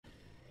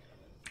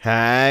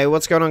Hey,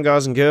 what's going on,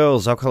 guys and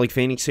girls? Alcoholic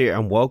Phoenix here,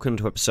 and welcome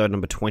to episode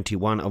number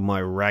 21 of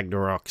my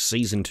Ragnarok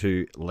Season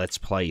 2 Let's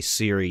Play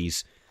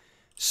series.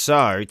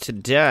 So,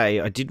 today,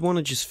 I did want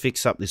to just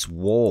fix up this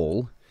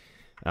wall.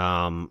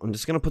 I'm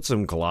just going to put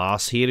some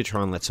glass here to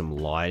try and let some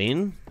light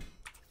in,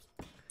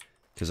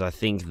 because I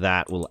think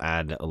that will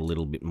add a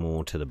little bit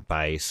more to the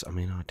base. I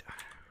mean,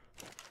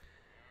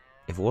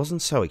 if it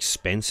wasn't so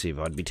expensive,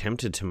 I'd be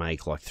tempted to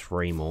make like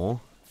 3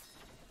 more.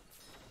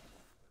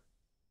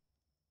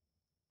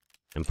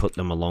 And put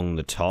them along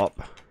the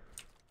top,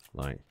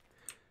 like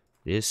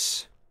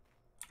this,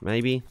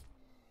 maybe.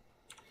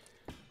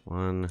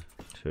 1,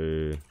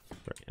 2,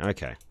 3.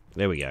 Okay,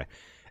 there we go.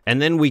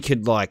 And then we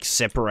could, like,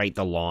 separate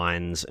the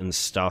lines and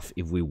stuff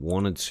if we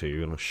wanted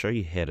to, and I'll show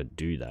you how to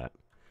do that.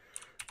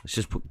 Let's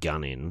just put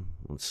gun in.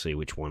 Let's see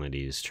which one it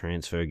is.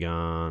 Transfer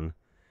gun,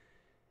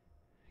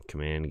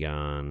 command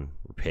gun,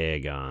 repair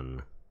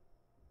gun.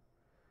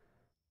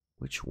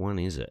 Which one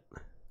is it?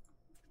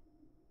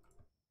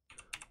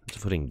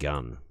 Let's put in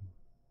gun.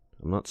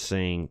 I'm not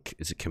seeing...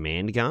 Is it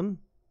command gun?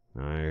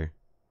 No.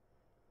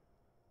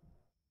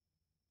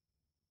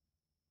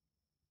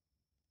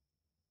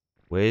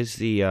 Where's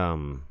the,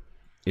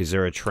 Is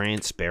there a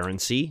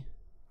transparency?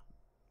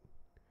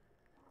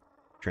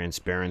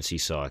 Transparency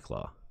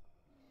cycler.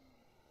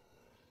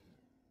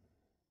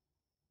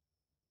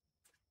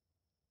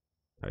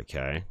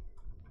 Okay.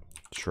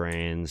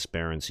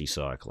 Transparency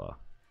cycler.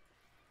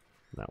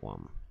 That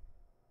one.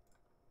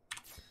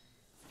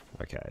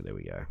 Okay, there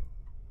we go.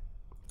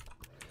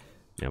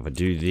 Now if I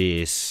do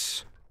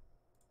this...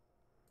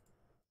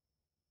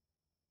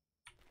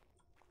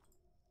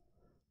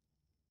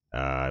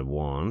 I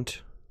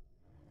want...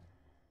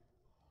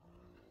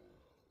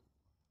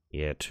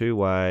 Yeah,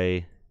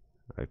 two-way,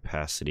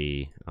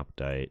 opacity,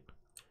 update.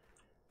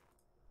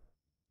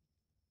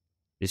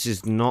 This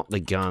is not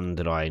the gun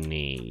that I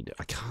need.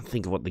 I can't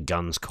think of what the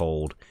gun's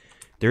called.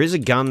 There is a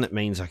gun that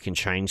means I can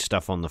change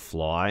stuff on the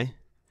fly.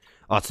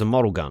 Oh, it's the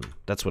model gun.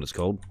 That's what it's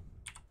called.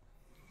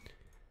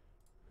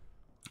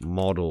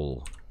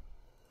 Model.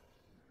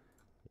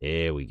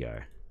 There we go.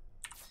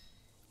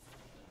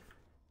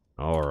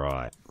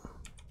 Alright.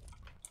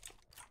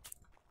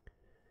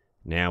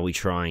 Now we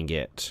try and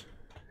get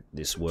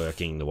this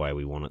working the way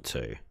we want it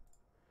to.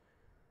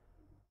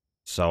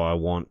 So I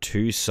want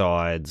 2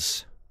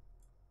 sides.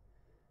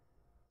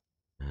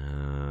 We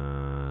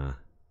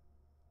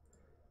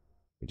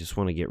just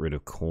want to get rid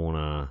of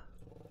corner.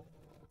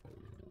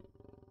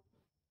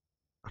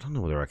 I don't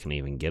know whether I can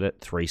even get it.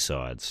 3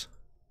 sides.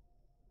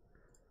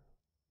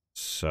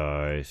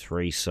 So,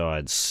 3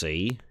 sides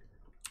C.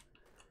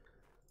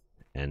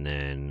 And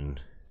then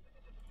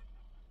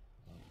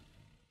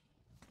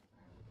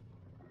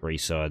 3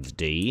 sides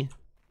D.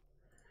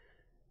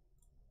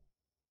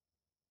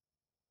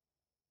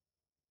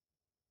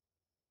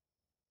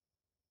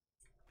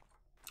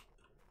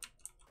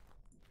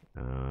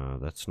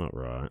 That's not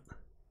right.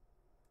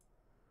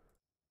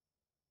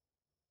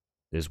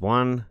 There's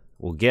one,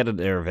 we'll get it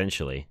there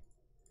eventually,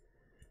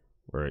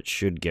 where it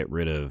should get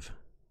rid of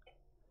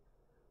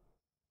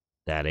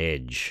that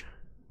edge,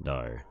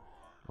 though.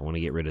 I want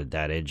to get rid of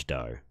that edge,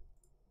 though.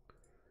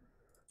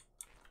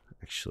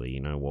 Actually,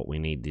 you know what? We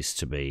need this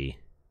to be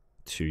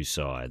 2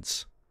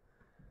 sides.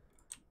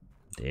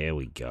 There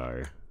we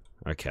go.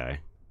 Okay.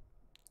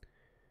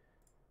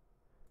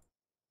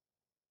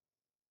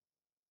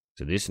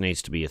 So this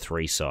needs to be a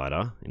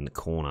 3-sider in the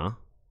corner.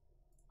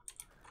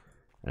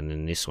 And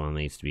then this one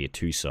needs to be a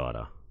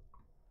 2-sider.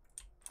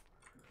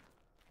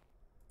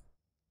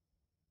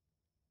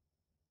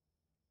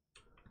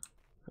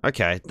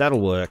 Okay,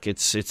 that'll work.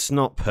 It's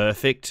not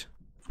perfect,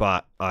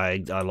 but I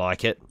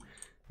like it.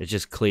 It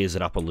just clears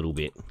it up a little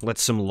bit.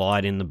 Lets some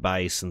light in the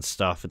base and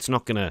stuff. It's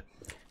not gonna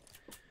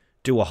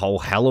do a whole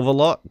hell of a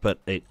lot, but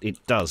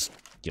it does,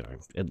 you know,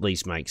 at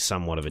least make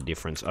somewhat of a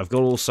difference. I've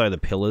got also the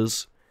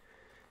pillars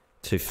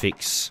to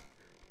fix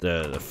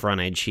the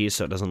front edge here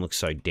so it doesn't look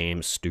so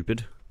damn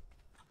stupid.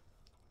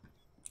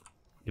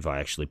 If I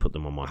actually put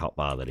them on my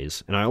hotbar, that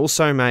is. And I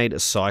also made a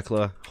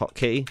cycler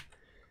hotkey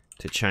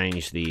to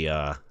change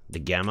the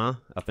gamma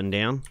up and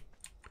down.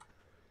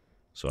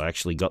 So I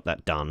actually got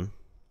that done.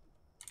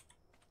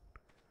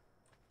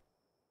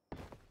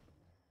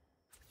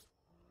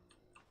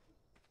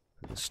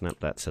 Snap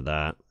that to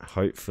that.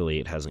 Hopefully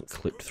it hasn't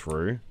clipped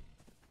through.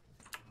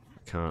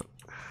 Can't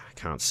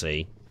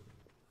see.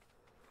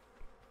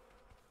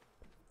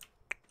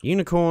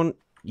 Unicorn,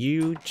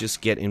 you just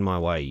get in my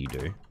way, you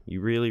do.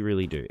 You really,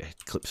 really do.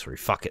 It clips through.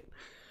 Fuck it.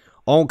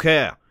 I don't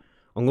care.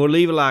 I'm gonna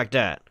leave it like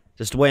that.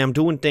 That's the way I'm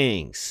doing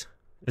things.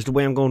 That's the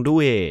way I'm gonna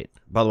do it.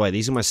 By the way,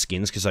 these are my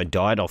skins because I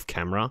died off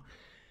camera.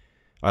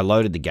 I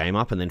loaded the game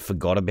up and then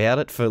forgot about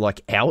it for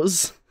like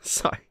hours.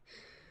 So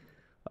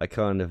I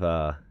kind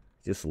of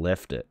just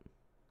left it.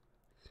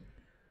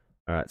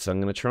 Alright, so I'm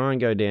gonna try and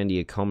go down to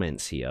your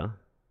comments here.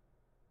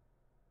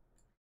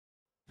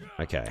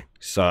 Okay,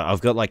 so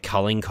I've got like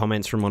culling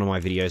comments from one of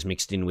my videos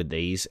mixed in with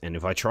these, and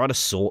if I try to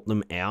sort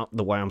them out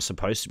the way I'm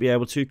supposed to be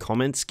able to,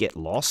 comments get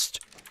lost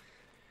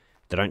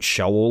they don't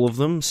show all of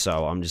them,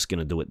 so I'm just going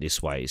to do it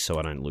this way so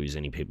I don't lose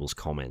any people's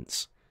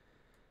comments.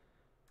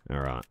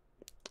 Alright.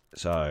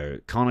 So,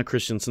 Connor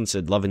Christensen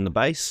said, loving the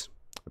base.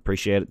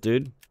 Appreciate it,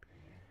 dude.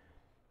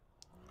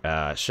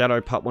 Shadow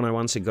Pup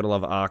 101 said, gotta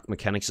love ARK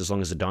mechanics as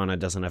long as the dino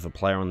doesn't have a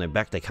player on their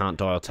back. They can't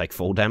die or take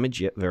fall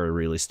damage. Yep, very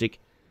realistic.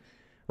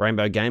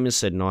 Rainbow Gamers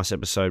said, nice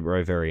episode,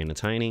 bro. Very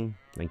entertaining.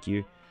 Thank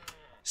you.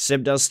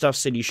 Seb Does Stuff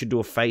said, you should do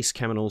a face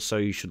cam and also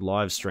you should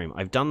live stream.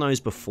 I've done those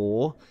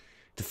before.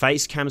 The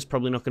face cam's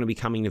probably not going to be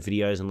coming to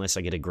videos unless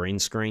I get a green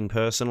screen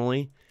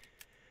personally.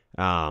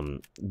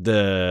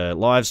 The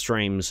live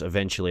streams,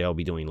 eventually I'll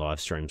be doing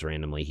live streams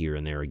randomly here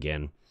and there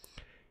again.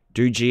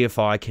 Do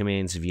GFI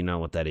commands if you know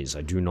what that is.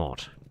 I do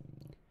not.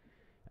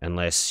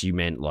 Unless you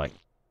meant, like,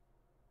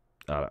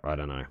 I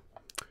don't know.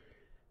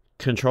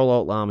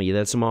 Control-Alt-Llama, yeah,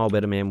 that's a mile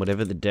better, man.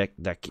 Whatever the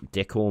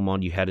decor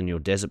mod you had in your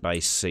desert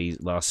base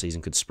last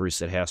season could spruce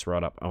that house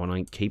right up. I want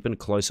to keep a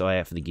close eye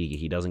out for the Giga.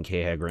 He doesn't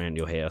care how grand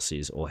your house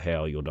is or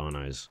how your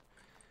dinos.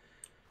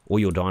 Or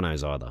your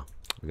dinos, either.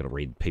 I've got to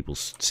read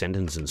people's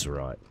sentences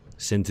right.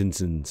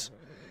 Sentences.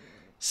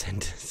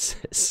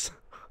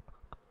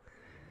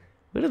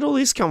 Where did all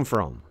this come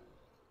from?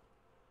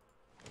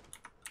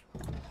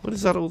 What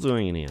is that all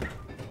doing in here?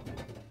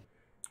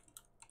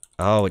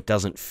 Oh, it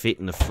doesn't fit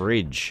in the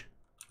fridge.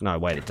 No,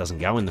 wait, it doesn't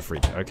go in the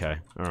fridge. Okay,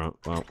 alright,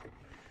 well,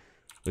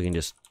 we can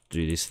just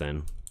do this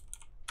then.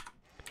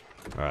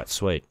 Alright,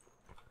 sweet.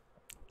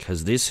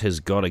 Because this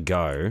has got to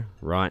go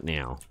right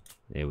now.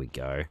 There we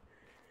go.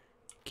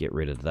 Get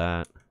rid of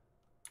that.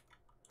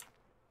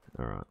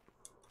 Alright.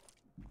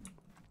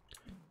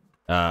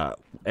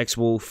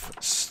 X-Wolf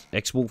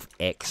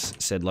X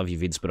said, love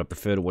your vids, but I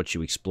prefer to watch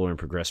you explore and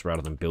progress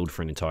rather than build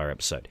for an entire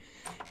episode.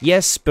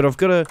 Yes, but I've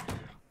got to...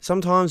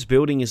 Sometimes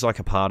building is like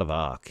a part of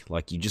ARK.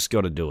 Like, you just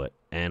got to do it.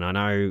 And I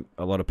know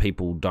a lot of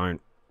people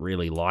don't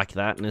really like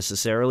that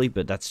necessarily,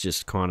 but that's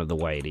just kind of the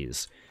way it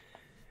is.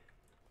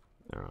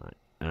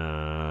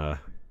 Alright.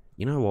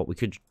 You know what? We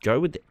could go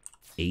with the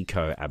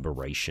Eco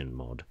Aberration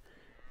mod.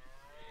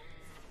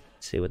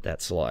 See what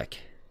that's like.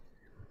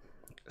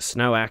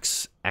 Snow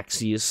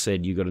Axius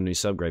said, you got a new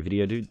sub. Great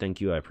video, dude.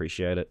 Thank you. I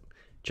appreciate it.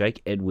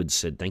 Jake Edwards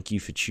said, thank you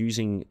for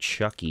choosing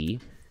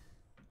Chucky.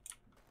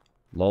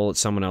 Lol, it's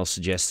someone else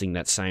suggesting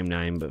that same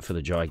name, but for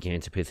the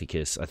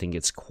Gigantopithecus. I think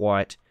it's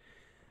quite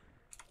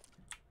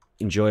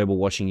enjoyable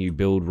watching you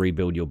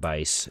rebuild your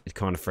base. It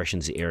kind of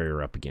freshens the area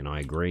up again, I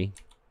agree.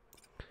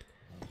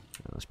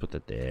 Let's put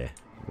that there.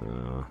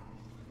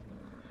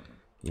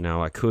 You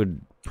know, I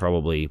could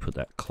probably put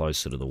that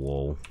closer to the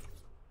wall.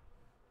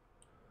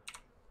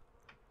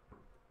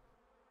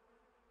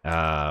 It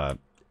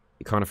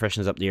kind of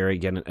freshens up the area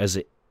again, as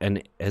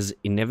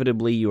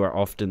inevitably you are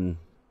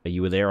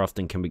there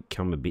often can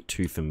become a bit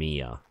too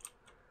familiar.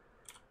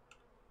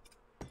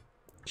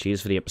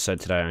 Cheers for the episode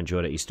today, I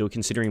enjoyed it. You're still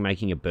considering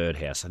making a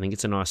birdhouse. I think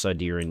it's a nice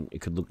idea and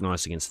it could look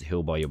nice against the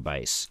hill by your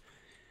base.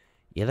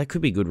 Yeah, that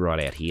could be good right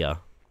out here.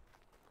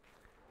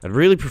 I'd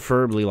really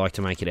preferably like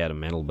to make it out of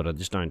metal, but I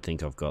just don't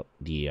think I've got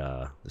the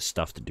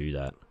stuff to do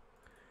that.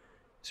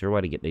 Is there a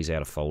way to get these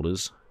out of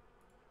folders?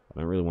 I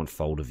don't really want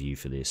folder view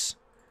for this.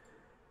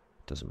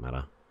 Doesn't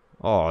matter.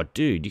 Oh,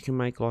 dude, you can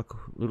make like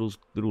little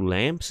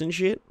lamps and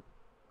shit.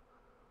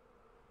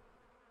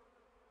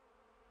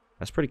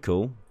 That's pretty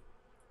cool.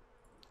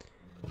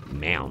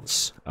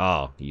 Mounts.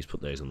 Oh, you just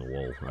put those on the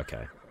wall.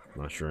 Okay.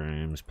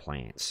 Mushrooms,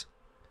 plants.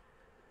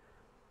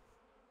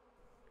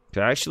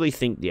 So I actually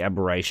think the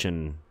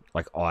aberration,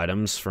 like,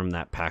 items from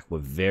that pack were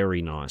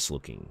very nice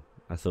looking.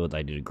 I thought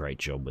they did a great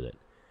job with it.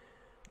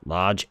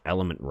 Large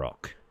element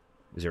rock.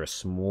 Is there a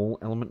small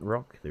element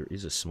rock? There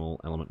is a small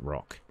element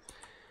rock.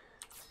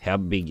 How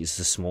big is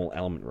the small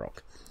element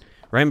rock?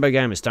 Rainbow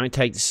Gamers, don't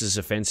take this as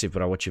offensive,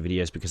 but I watch your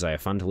videos because they are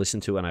fun to listen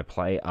to, and I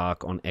play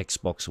ARK on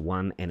Xbox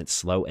One, and it's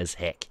slow as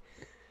heck.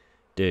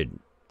 Dude,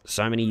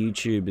 so many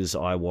YouTubers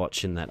I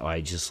watch and that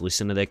I just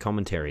listen to their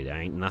commentary. There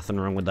ain't nothing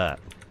wrong with that.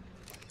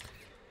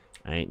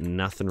 Ain't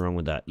nothing wrong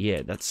with that.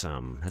 Yeah, that's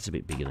a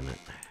bit bigger than it.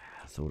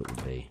 I thought it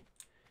would be.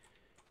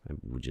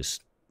 Maybe we'll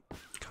just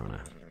kind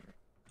of...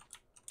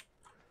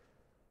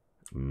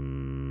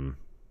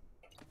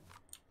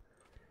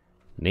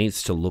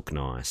 Needs to look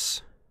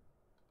nice.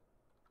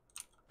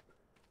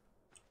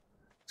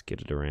 Let's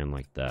get it around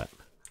like that.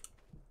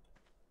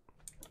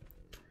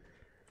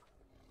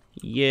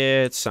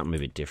 Yeah, it's something a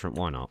bit different.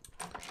 Why not?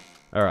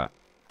 Alright.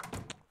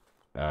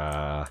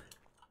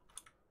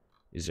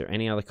 Is there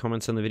any other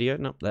comments on the video?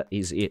 Nope, that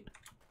is it.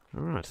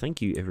 Alright,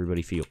 thank you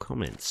everybody for your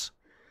comments.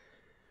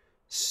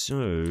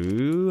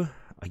 So,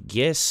 I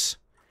guess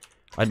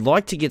I'd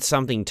like to get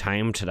something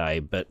tamed today,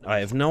 but I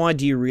have no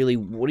idea really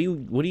what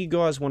do you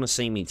guys want to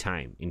see me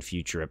tame in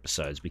future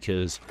episodes,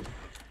 because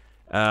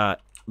the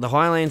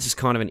Highlands is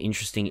kind of an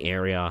interesting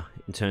area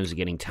in terms of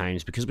getting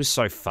tames because we're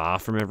so far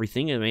from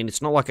everything. I mean,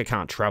 it's not like I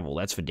can't travel,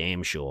 that's for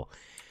damn sure.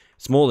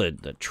 It's more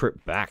the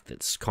trip back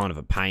that's kind of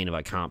a pain if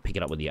I can't pick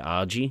it up with the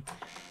RG.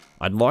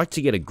 I'd like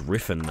to get a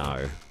Griffin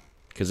though,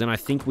 because then I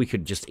think we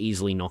could just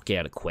easily knock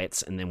out a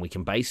Quetz, and then we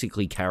can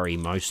basically carry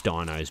most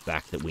dinos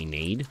back that we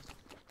need.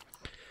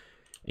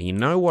 And you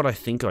know what I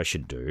think I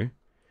should do?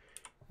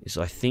 Is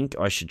I think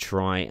I should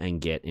try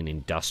and get an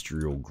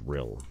industrial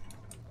grill.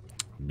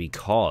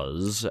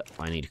 Because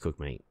I need to cook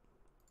meat.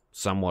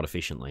 Somewhat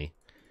efficiently.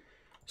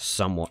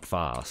 Somewhat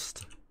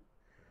fast.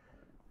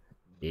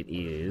 It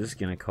is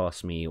going to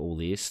cost me all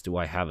this. Do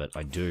I have it?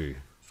 I do.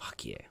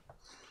 Fuck yeah.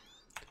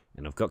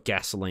 And I've got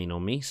gasoline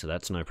on me, so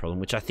that's no problem.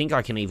 Which I think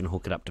I can even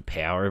hook it up to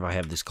power if I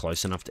have this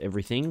close enough to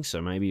everything.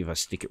 So maybe if I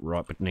stick it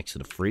right next to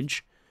the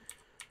fridge.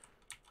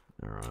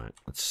 Alright,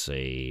 let's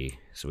see.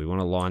 So we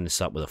want to line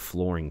this up with a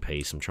flooring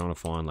piece. I'm trying to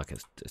find like a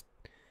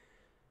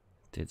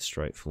dead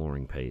straight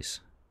flooring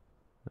piece.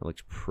 That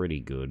looks pretty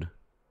good.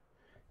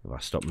 If I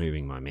stop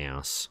moving my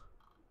mouse.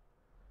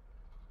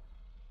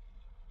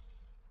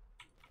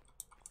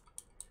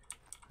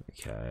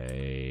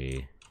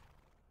 Okay.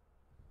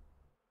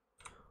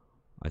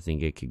 I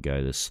think it could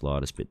go the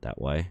slightest bit that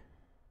way.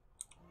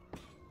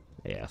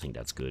 Yeah, I think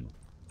that's good.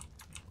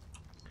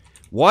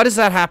 Why does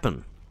that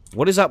happen?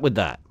 What is up with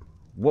that?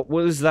 What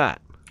was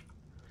that?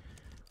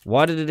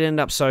 Why did it end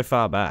up so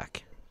far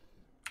back?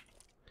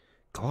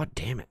 God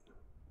damn it.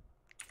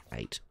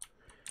 8.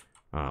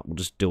 Alright, we'll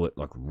just do it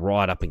like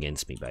right up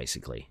against me,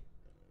 basically.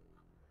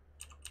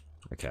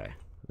 Okay,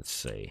 let's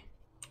see.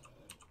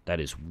 That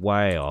is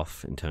way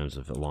off in terms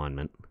of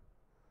alignment.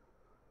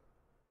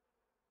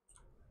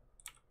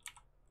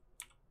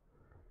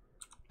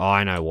 Oh,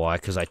 I know why,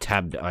 because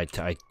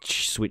I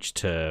switched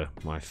to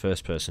my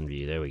first person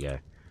view. There we go.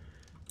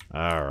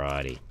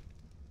 Alrighty.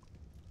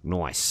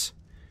 Nice.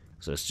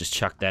 So let's just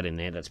chuck that in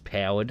there. That's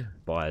powered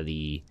by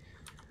the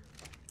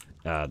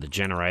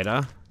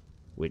generator,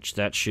 which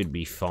that should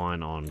be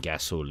fine on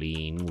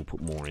gasoline. We'll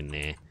put more in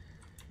there.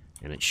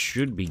 And it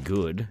should be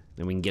good.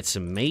 Then we can get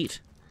some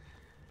meat.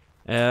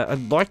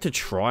 I'd like to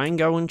try and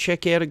go and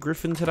check out a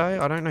griffin today.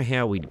 I don't know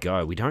how we'd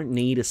go. We don't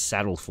need a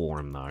saddle for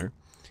him, though.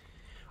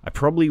 I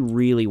probably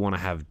really want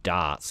to have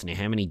darts. Now,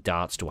 how many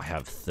darts do I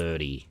have?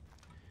 30.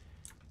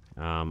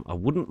 I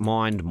wouldn't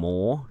mind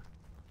more.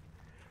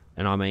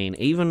 And I mean,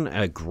 even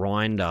a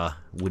grinder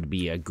would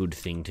be a good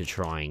thing to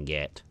try and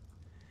get.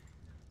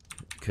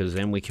 Because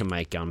then we can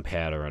make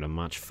gunpowder at a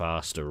much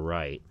faster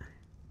rate.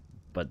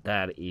 But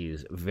that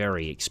is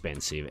very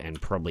expensive and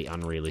probably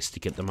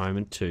unrealistic at the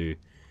moment to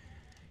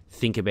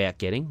think about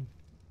getting.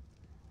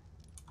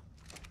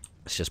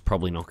 It's just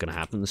probably not going to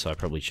happen, so I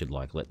probably should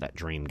like let that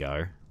dream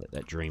go. Let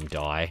that dream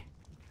die.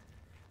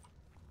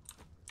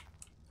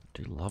 I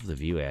do love the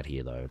view out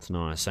here though, it's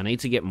nice. I need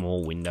to get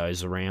more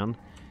windows around.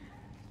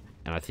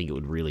 And I think it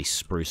would really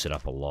spruce it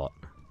up a lot.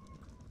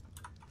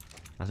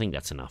 I think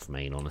that's enough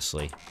meat,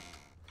 honestly.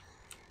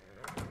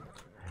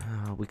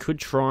 We could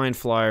try and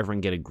fly over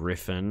and get a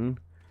griffin.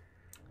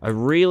 I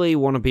really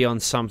want to be on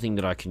something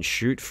that I can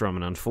shoot from,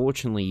 and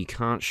unfortunately you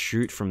can't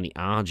shoot from the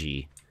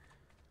RG.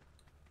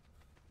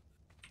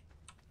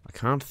 I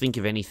can't think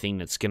of anything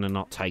that's going to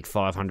not take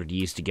 500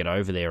 years to get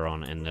over there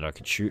on and that I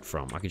could shoot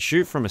from. I could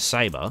shoot from a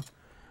saber,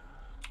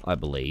 I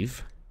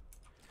believe.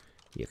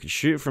 Yeah, I could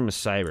shoot from a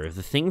saber. If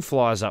the thing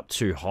flies up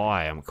too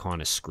high, I'm kind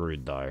of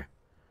screwed, though.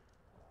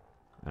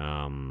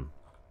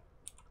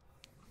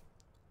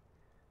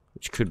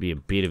 Which could be a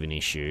bit of an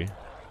issue.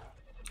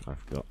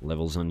 I've got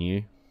levels on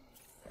you.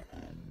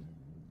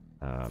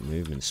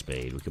 Movement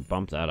speed. We could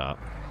bump that up.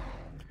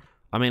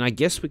 I mean, I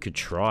guess we could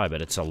try,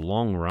 but it's a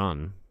long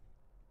run.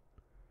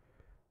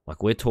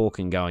 Like, we're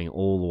talking going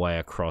all the way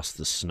across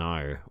the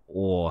snow,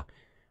 or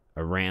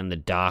around the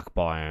dark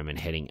biome and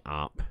heading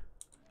up.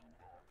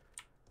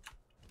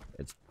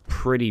 It's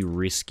pretty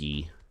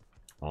risky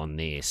on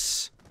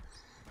this.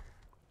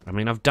 I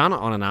mean, I've done it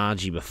on an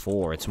RG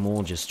before. It's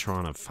more just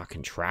trying to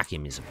fucking track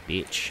him is a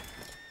bitch.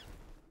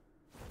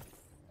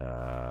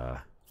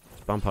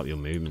 Bump up your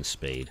movement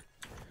speed.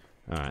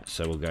 Alright,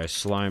 so we'll go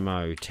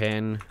slow-mo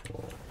 10.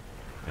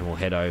 And we'll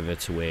head over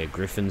to where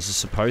griffins are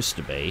supposed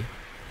to be.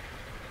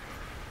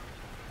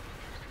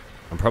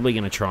 I'm probably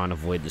going to try and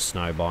avoid the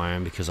snow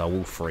biome because I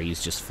will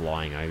freeze just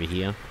flying over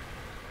here.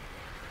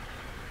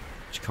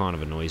 Which kind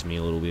of annoys me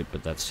a little bit,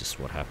 but that's just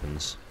what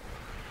happens.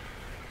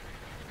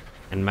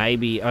 And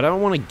maybe, I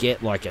don't want to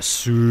get like a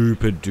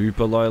super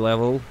duper low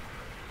level.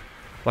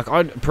 Like,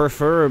 I'd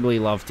preferably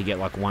love to get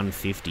like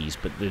 150s,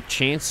 but the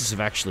chances of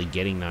actually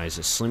getting those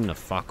are slim to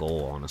fuck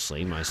all,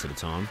 honestly, most of the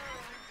time.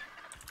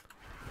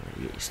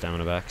 You get your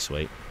stamina back,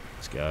 sweet.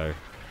 Let's go.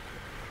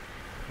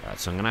 Alright,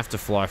 so I'm going to have to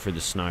fly through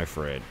the snow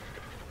for a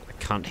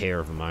cunt hair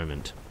of a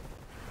moment.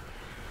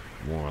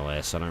 More or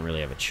less, I don't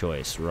really have a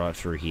choice. Right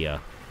through here.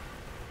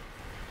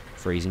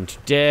 Freezing to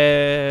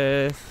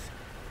death.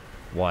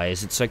 Why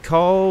is it so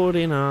cold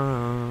in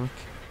ARK?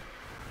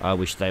 I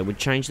wish they would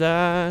change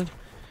that.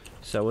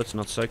 So it's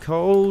not so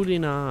cold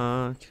in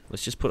ARK.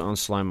 Let's just put it on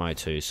slow-mo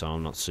too, so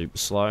I'm not super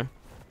slow.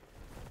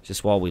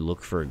 Just while we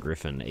look for a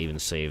griffin, even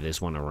see if there's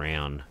one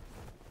around.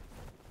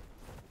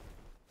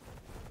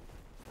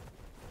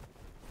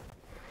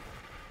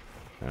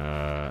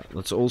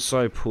 Let's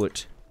also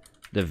put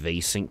the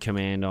VSync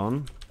command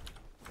on.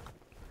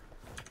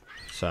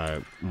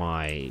 So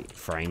my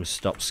frames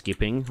stop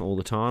skipping all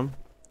the time.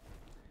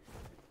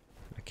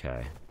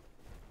 Okay.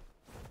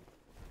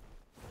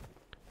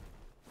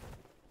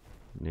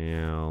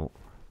 Now,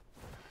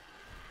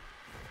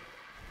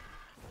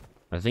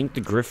 I think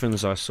the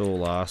griffins I saw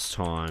last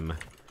time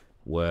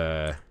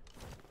were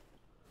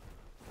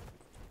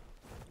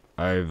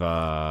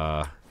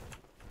over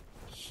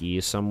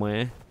here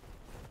somewhere.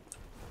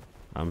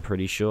 I'm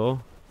pretty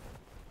sure.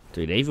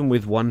 Dude, even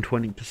with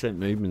 120%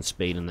 movement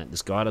speed and that,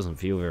 this guy doesn't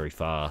feel very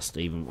fast,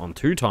 even on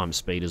 2 times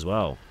speed as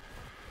well.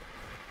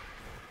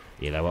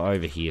 Yeah, they were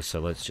over here, so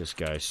let's just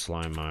go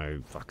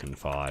slow-mo fucking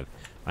 5.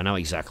 I know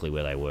exactly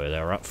where they were. They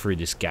were up through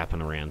this gap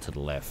and around to the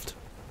left.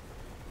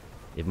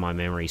 If my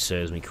memory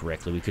serves me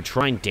correctly. We could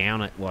try and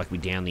down it like we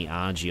down the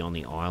RG on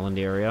the island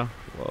area.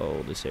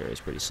 Whoa, this area is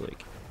pretty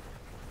sleek.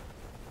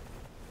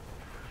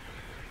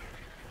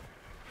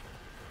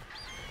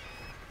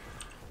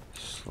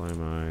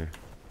 Slow-mo.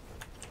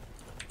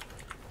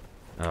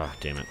 Oh,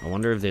 damn it. I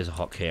wonder if there's a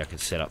hotkey I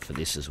could set up for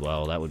this as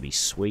well. That would be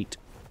sweet.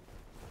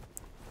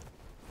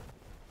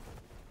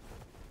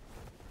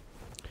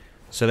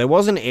 So there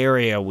was an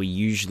area we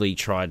usually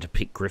tried to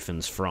pick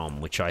griffins from,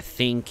 which I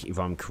think, if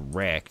I'm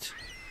correct,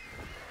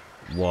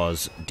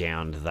 was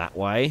down that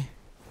way.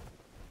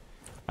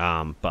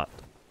 But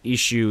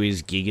issue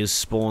is gigas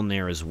spawn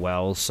there as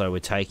well, so we're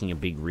taking a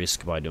big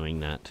risk by doing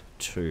that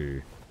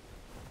too.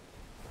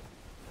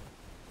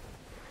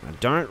 I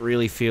don't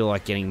really feel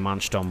like getting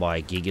munched on by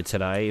a giga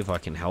today, if I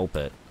can help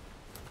it.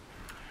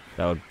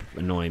 That would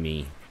annoy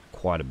me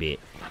quite a bit.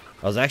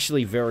 I was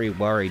actually very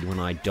worried when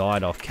I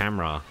died off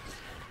camera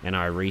and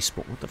I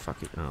respawned. What the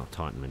fuck is... Oh,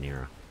 Titan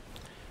Manera.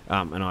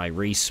 And I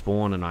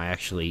respawned and I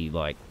actually,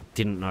 like,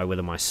 didn't know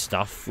whether my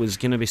stuff was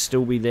going to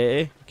still be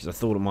there, because I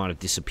thought it might have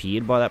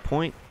disappeared by that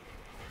point,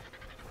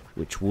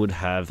 which would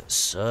have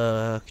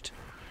sucked.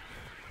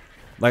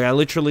 Like, I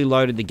literally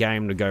loaded the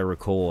game to go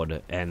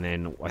record, and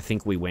then I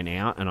think we went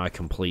out, and I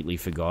completely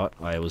forgot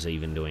I was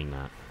even doing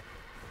that.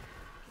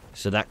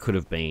 So that could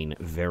have been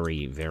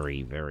very,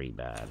 very, very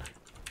bad.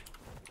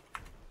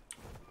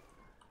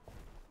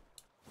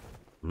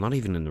 I'm not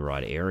even in the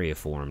right area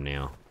for him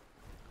now.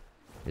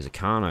 There's a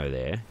Carno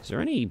there. Is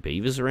there any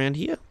beavers around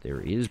here?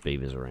 There is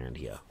beavers around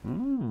here. I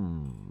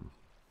wouldn't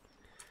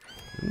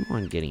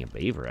mind getting a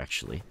beaver,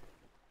 actually.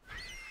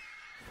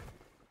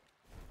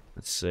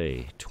 Let's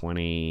see.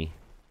 20...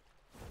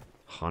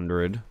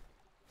 100.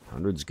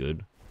 100's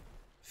good.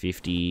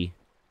 50.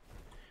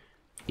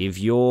 If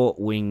your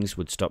wings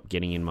would stop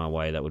getting in my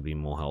way, that would be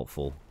more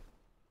helpful.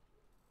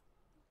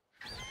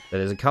 But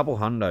there's a couple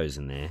hundos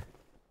in there.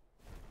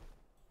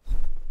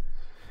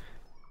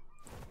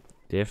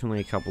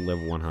 Definitely a couple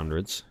level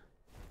 100s.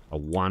 A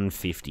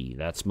 150.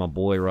 That's my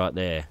boy right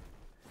there.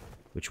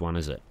 Which one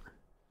is it?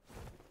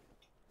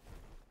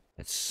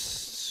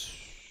 It's...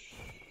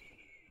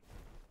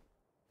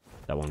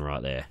 that one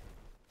right there.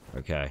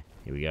 Okay,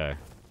 here we go.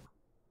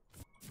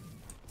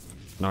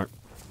 Nope.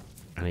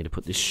 I need to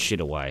put this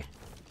shit away.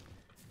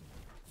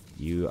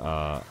 You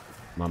are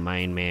my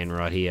main man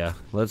right here.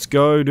 Let's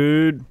go,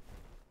 dude.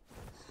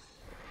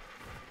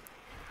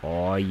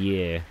 Oh,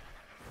 yeah.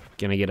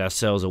 Gonna get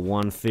ourselves a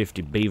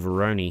 150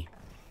 beaveroni.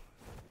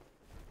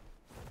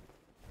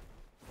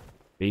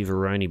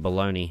 Beaveroni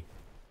baloney.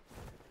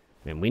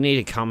 Man, we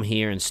need to come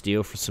here and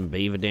steal for some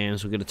beaver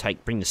dams. We're gonna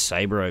bring the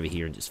saber over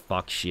here and just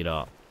fuck shit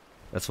up.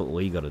 That's what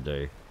we gotta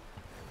do.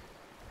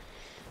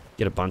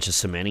 Get a bunch of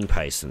cementing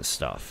paste and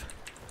stuff.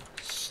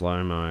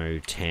 Slow-mo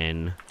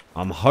 10.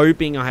 I'm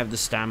hoping I have the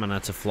stamina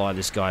to fly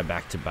this guy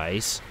back to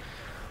base.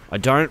 I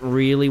don't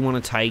really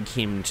want to take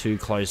him too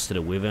close to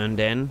the wyvern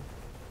den,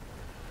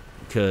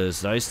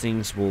 because those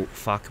things will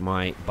fuck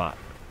my butt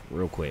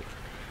real quick.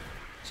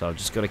 So I've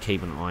just got to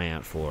keep an eye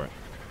out for it.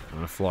 I'm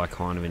going to fly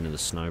kind of into the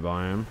snow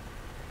biome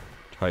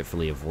to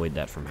hopefully avoid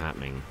that from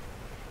happening.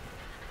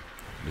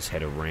 Just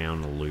head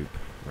around the loop,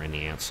 around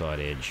the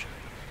outside edge.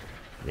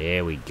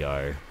 There we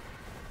go.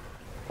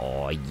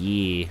 Oh,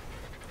 yeah.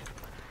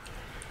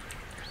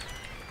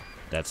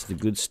 That's the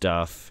good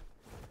stuff.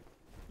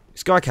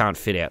 This guy can't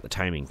fit out the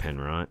taming pen,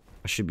 right?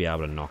 I should be able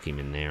to knock him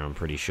in there, I'm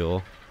pretty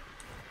sure.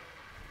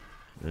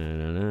 There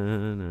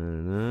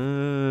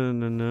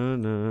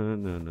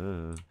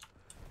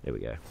we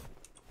go.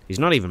 He's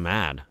not even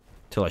mad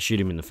till I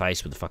shoot him in the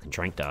face with the fucking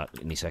trank dart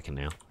any second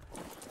now.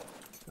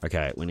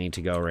 Okay, we need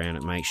to go around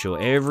and make sure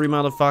every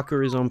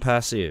motherfucker is on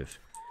passive.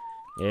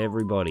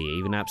 Everybody,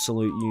 even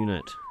absolute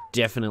unit,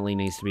 definitely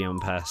needs to be on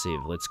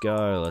passive. Let's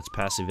go. Let's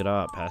passive it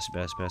up. Passive,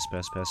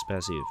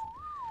 passive.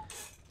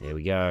 There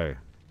we go.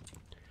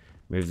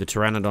 Move the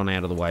Pteranodon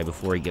out of the way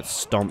before he gets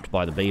stomped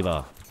by the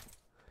beaver.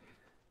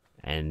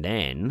 And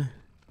then...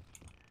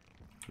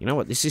 you know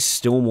what? This is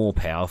still more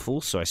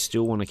powerful, so I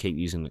still want to keep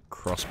using the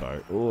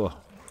crossbow. Oh.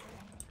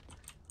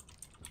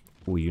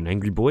 Oh, you an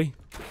angry boy?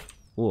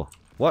 Oh,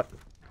 what?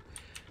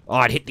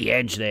 Oh, it hit the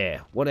edge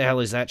there. What the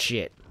hell is that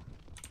shit?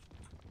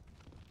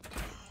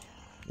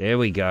 There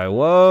we go.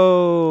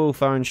 Whoa,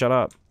 phone, shut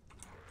up.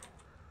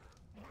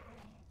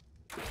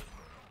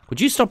 Would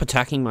you stop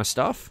attacking my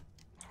stuff?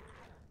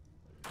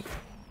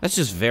 That's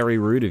just very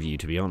rude of you,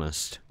 to be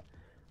honest.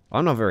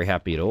 I'm not very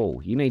happy at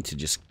all. You need to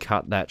just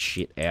cut that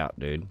shit out,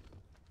 dude.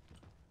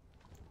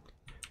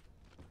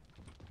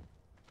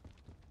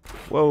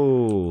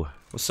 Whoa.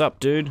 What's up,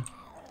 dude?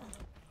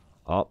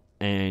 Oh,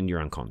 and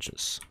you're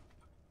unconscious.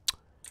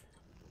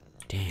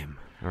 Damn.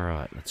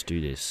 Alright, let's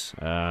do this.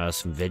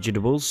 Some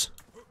vegetables.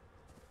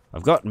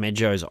 I've got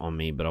Medjos on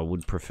me, but I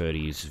would prefer to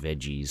use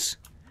veggies.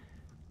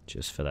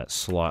 Just for that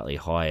slightly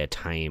higher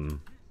tame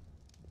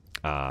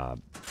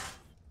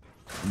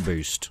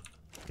boost.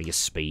 I guess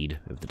speed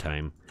of the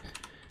tame.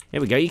 There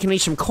we go, you can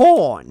eat some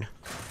corn!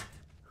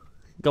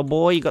 Go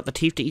boy, you got the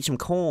teeth to eat some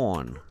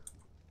corn.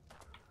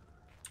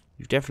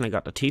 You've definitely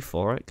got the teeth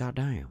for it, god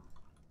damn.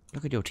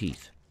 Look at your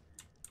teeth.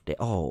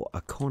 They're all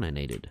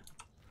corninated.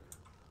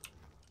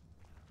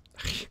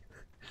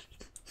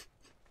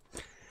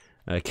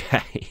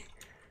 Okay.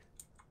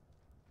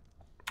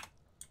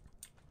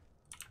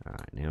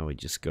 Alright, now we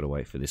just gotta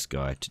wait for this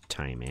guy to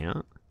tame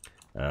out.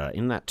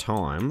 In that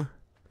time,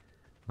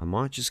 I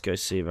might just go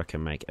see if I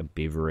can make a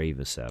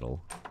beaver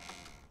saddle.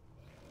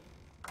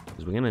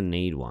 Because we're gonna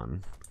need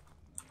one.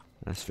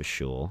 That's for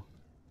sure.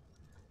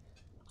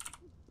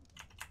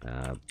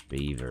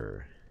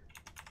 Beaver.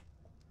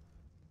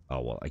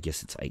 Oh, well, I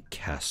guess it's a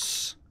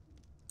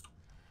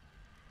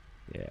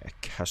yeah,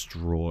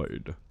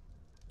 castroid.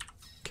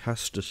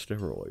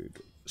 Castosteroid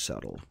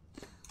saddle.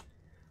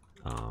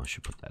 Oh, I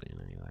should put that in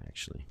anyway,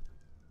 actually.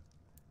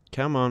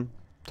 Come on.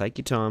 Take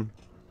your time.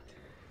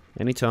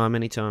 Anytime.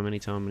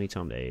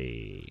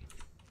 Hey.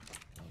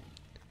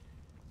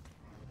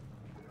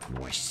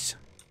 Nice.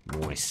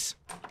 Nice.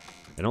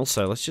 And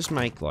also, let's just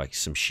make, like,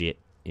 some shit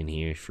in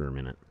here for a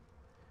minute.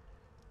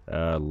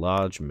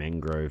 Large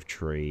mangrove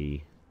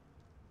tree.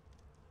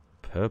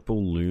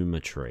 Purple luma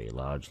tree.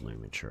 Large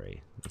luma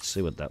tree. Let's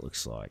see what that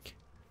looks like.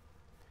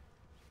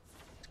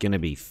 It's gonna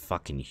be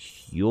fucking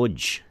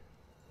huge.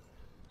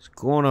 It's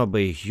gonna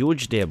be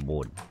huge there,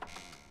 bud.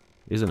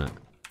 Isn't it?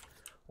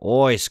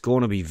 Oh, it's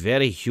gonna be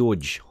very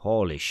huge.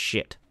 Holy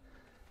shit.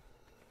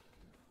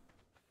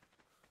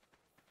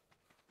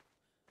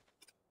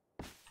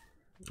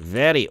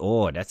 Very,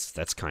 oh, that's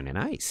kind of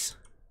nice.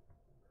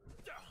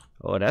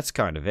 Oh, that's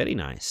kind of very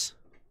nice.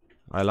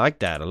 I like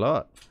that a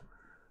lot.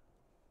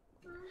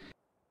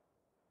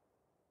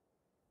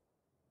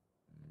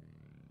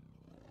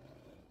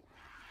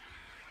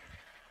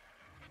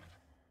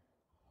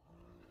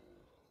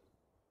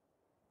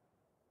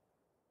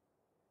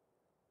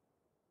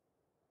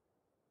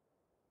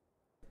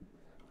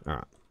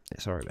 Alright,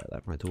 sorry about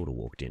that. My daughter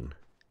walked in.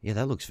 Yeah,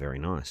 that looks very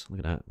nice. Look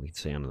at that. We can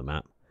see under the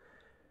map.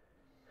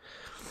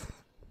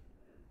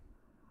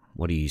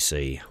 What do you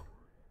see?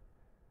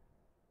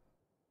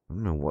 I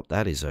don't know what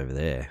that is over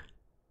there.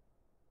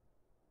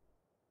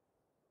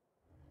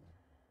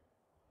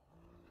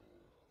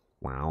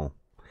 Wow.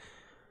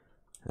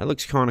 That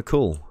looks kind of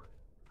cool.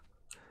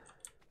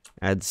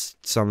 Adds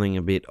something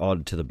a bit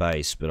odd to the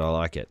base, but I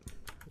like it.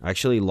 I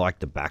actually like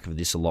the back of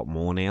this a lot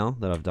more now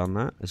that I've done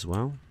that as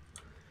well.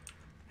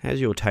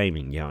 How's your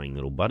taming going,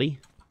 little buddy?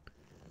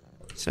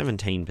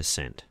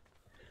 17%.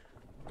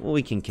 Well,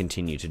 we can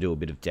continue to do a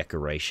bit of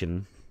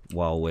decoration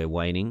while we're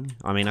waiting.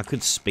 I mean, I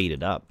could speed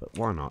it up, but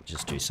why not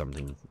just do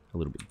something a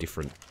little bit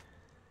different?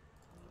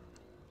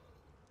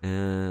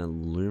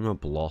 Luma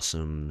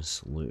blossoms.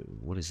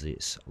 What is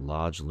this?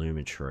 Large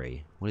luma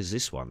tree. What is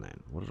this one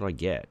then? What did I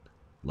get?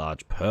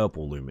 Large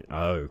purple luma.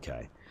 Oh,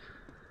 okay.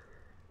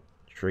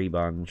 Tree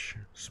bunch.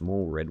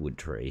 Small redwood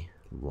tree.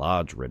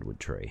 Large redwood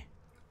tree.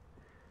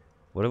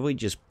 What if we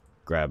just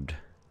grabbed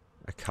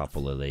a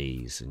couple of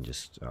these and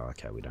just... Oh,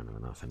 okay, we don't have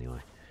enough anyway.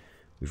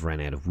 We've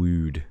ran out of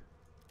wood.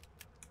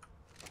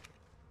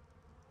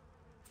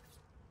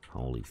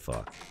 Holy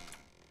fuck.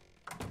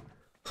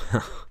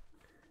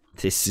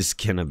 This is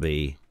gonna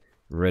be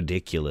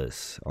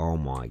ridiculous. Oh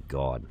my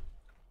god.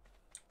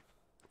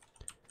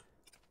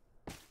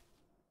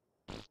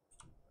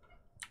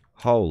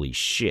 Holy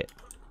shit.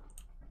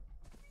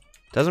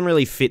 Doesn't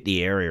really fit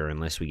the area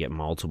unless we get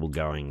multiple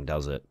going,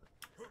 does it?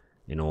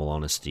 In all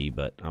honesty,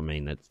 but I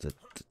mean, that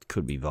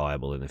could be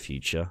viable in the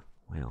future.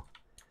 Wow.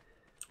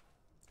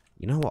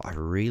 You know what? I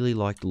really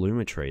like the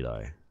Luma tree,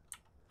 though.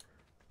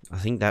 I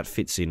think that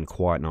fits in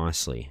quite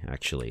nicely,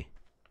 actually.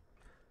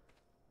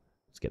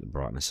 Let's get the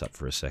brightness up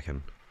for a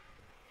second.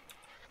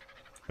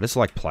 I just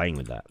like playing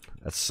with that.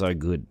 That's so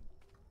good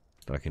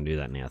that I can do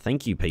that now.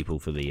 Thank you, people,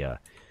 for the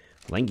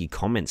thank you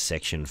comments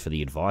section for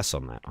the advice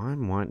on that. I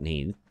might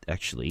need,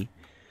 actually,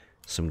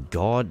 some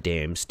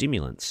goddamn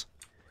stimulants.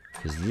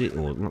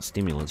 Or not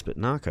stimulants, but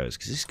narcos,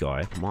 because this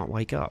guy might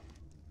wake up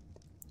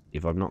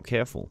if I'm not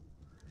careful.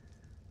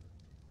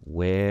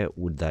 Where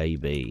would they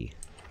be?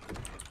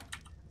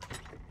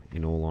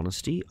 In all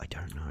honesty, I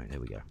don't know. There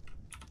we go.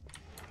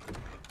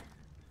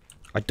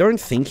 I don't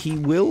think he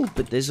will,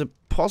 but there's a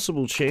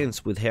possible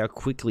chance with how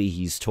quickly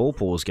his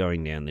torpor's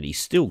going down that he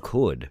still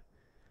could.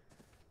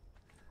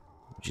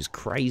 Which is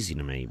crazy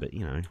to me, but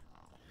you know,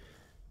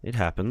 it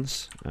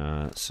happens.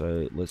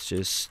 So let's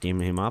just stim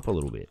him up a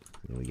little bit.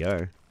 There we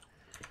go.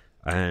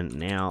 And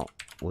now,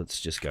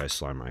 let's just go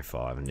slow-mo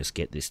 5 and just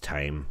get this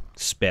tame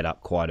sped up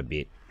quite a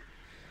bit.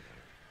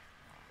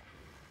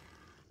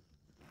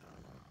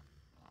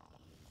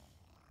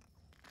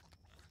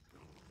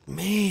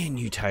 Man,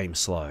 you tame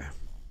slow.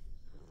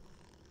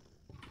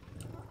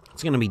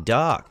 It's going to be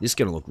dark. This is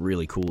going to look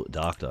really cool at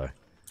dark, though.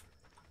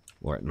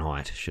 Or at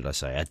night, should I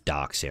say. At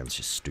dark sounds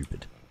just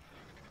stupid.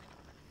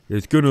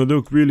 It's going to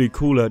look really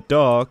cool at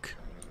dark.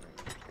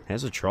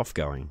 How's the trough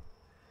going?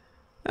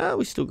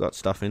 We still got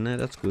stuff in there.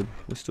 That's good.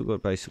 We've still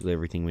got basically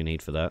everything we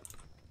need for that.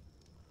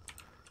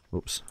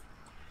 Oops.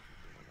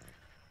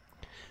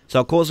 So,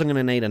 of course, I'm going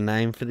to need a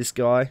name for this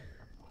guy.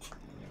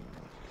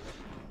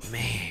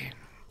 Man,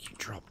 you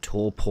drop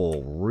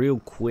torpor real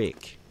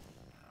quick.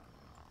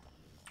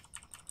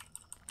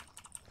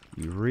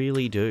 You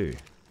really do.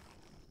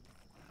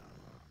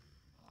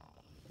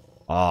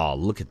 Oh,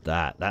 look at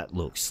that. That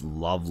looks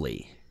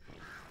lovely.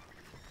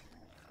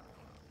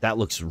 That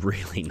looks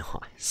really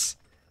nice.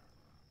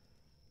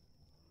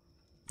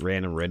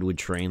 Random redwood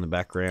tree in the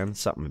background.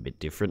 Something a bit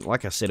different.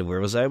 Like I said, if we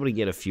was able to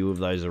get a few of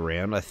those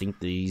around, I think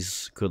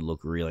these could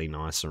look really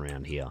nice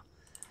around here.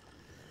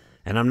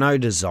 And I'm no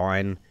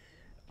design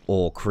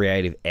or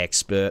creative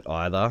expert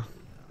either.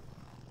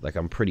 Like,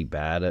 I'm pretty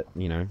bad at,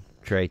 you know,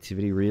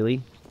 creativity,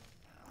 really.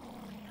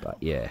 But,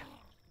 yeah.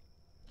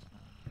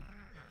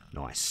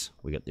 Nice.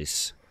 We got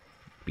this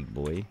big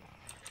boy.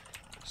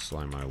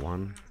 Slow-mo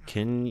one.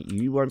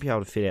 You won't be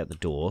able to fit out the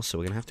door, so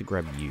we're going to have to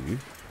grab you.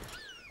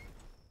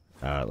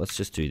 Let's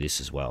just do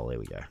this as well. There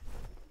we go.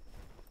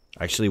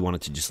 I actually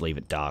wanted to just leave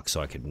it dark so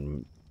I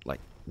could, like,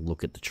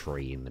 look at the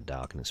tree in the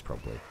darkness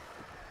properly.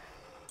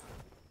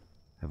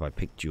 Have I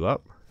picked you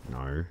up?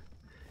 No.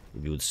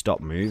 If you would stop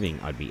moving,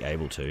 I'd be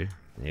able to.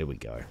 There we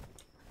go.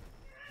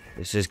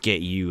 Let's just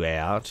get you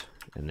out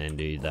and then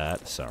do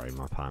that. Sorry,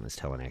 my partner's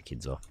telling our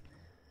kids off.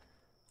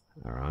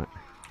 Alright.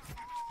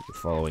 You're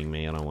following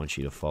me. I don't want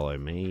you to follow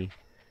me.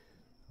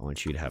 I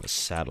want you to have a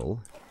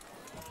saddle.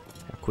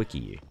 How quick are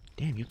you?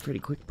 Damn, you're pretty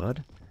quick,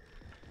 bud.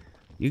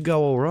 You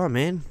go alright,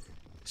 man.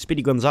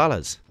 Speedy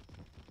Gonzalez.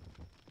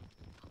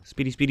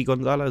 Speedy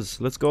Gonzalez.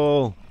 Let's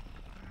go.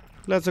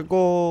 Let's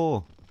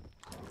go.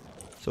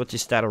 So what's your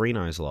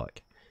Statorinos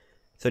like?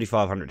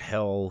 3,500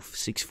 health,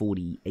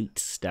 648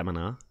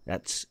 stamina.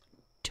 That's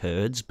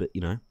turds, but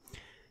you know.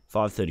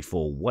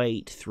 534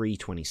 weight,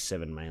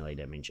 327 melee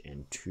damage,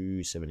 and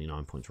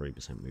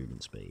 279.3%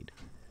 movement speed.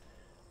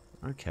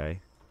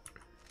 Okay.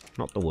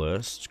 Not the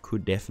worst.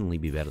 Could definitely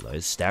be better though.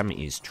 Stamina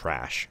is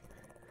trash.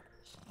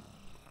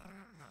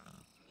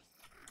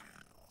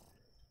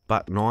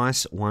 But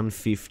nice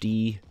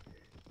 150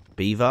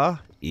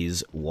 beaver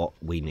is what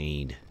we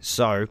need.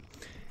 So,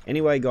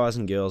 anyway, guys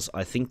and girls,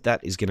 I think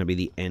that is going to be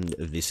the end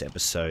of this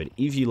episode.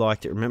 If you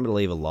liked it, remember to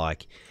leave a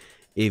like.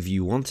 If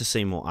you want to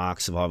see more ARK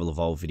Survival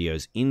Evolved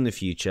videos in the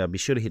future, be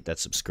sure to hit that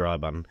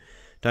subscribe button.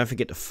 Don't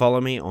forget to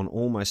follow me on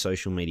all my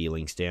social media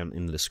links down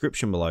in the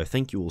description below.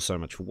 Thank you all so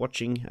much for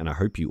watching, and I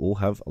hope you all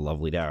have a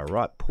lovely day.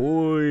 Alright,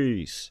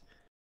 peace!